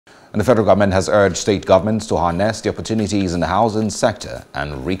And the federal government has urged state governments to harness the opportunities in the housing sector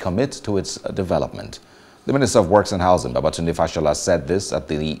and recommit to its development. The Minister of Works and Housing, Babatunde Fashola, said this at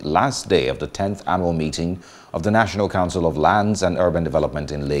the last day of the 10th annual meeting of the National Council of Lands and Urban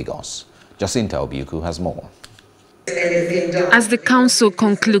Development in Lagos. Jacinta Obiuku has more. As the council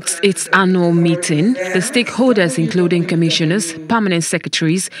concludes its annual meeting, the stakeholders, including commissioners, permanent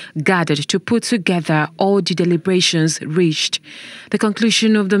secretaries, gathered to put together all the deliberations reached. The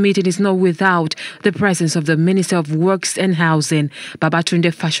conclusion of the meeting is not without the presence of the Minister of Works and Housing,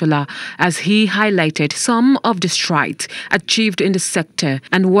 Babatunde Fashola, as he highlighted some of the strides achieved in the sector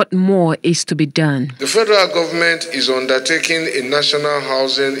and what more is to be done. The federal government is undertaking a national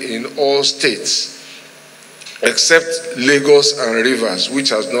housing in all states, except Lagos and Rivers, which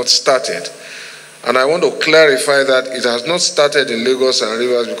has not started. And I want to clarify that it has not started in Lagos and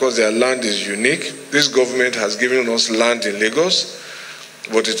Rivers because their land is unique. This government has given us land in Lagos,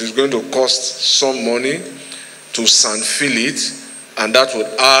 but it is going to cost some money to sandfill it, and that would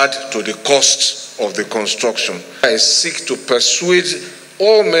add to the cost of the construction. I seek to persuade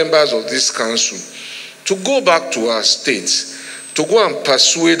all members of this council to go back to our states, to go and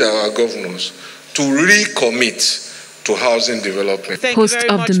persuade our governors to recommit to housing development. Host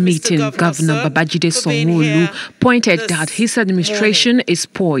of the meeting, Governor Babajide Sanwo-Olu, pointed that his administration is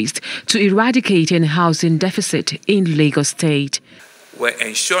poised to eradicate a housing deficit in Lagos State. We're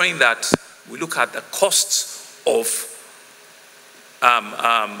ensuring that we look at the costs of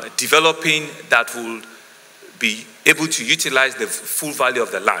developing that will be able to utilize the full value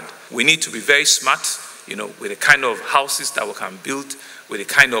of the land. We need to be very smart, with the kind of houses that we can build, with the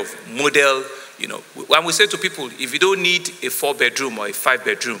kind of model. When we say to people, if you don't need a 4-bedroom or a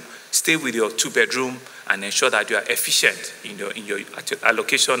 5-bedroom, stay with your 2-bedroom and ensure that you are efficient in your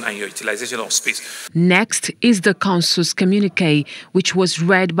allocation and your utilization of space. Next is the council's communique, which was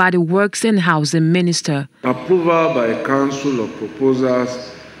read by the Works and Housing Minister. Approval by council of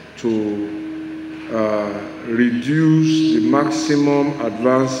proposals to reduce the maximum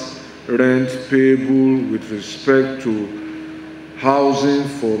advance rent payable with respect to housing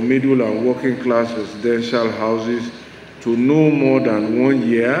for middle and working class residential houses to no more than 1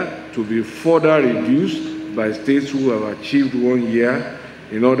 year, to be further reduced by states who have achieved 1 year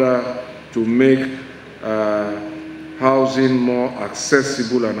in order to make housing more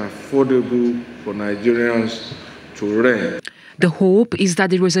accessible and affordable for Nigerians to rent. The hope is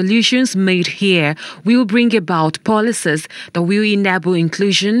that the resolutions made here will bring about policies that will enable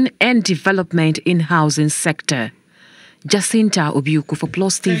inclusion and development in housing sector. Jacinta Obiuku for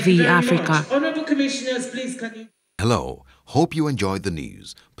Plus TV Africa. Honorable Commissioners, please can you... Hello, hope you enjoyed the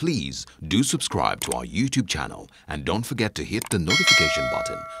news. Please do subscribe to our YouTube channel and don't forget to hit the notification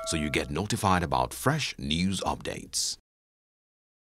button so you get notified about fresh news updates.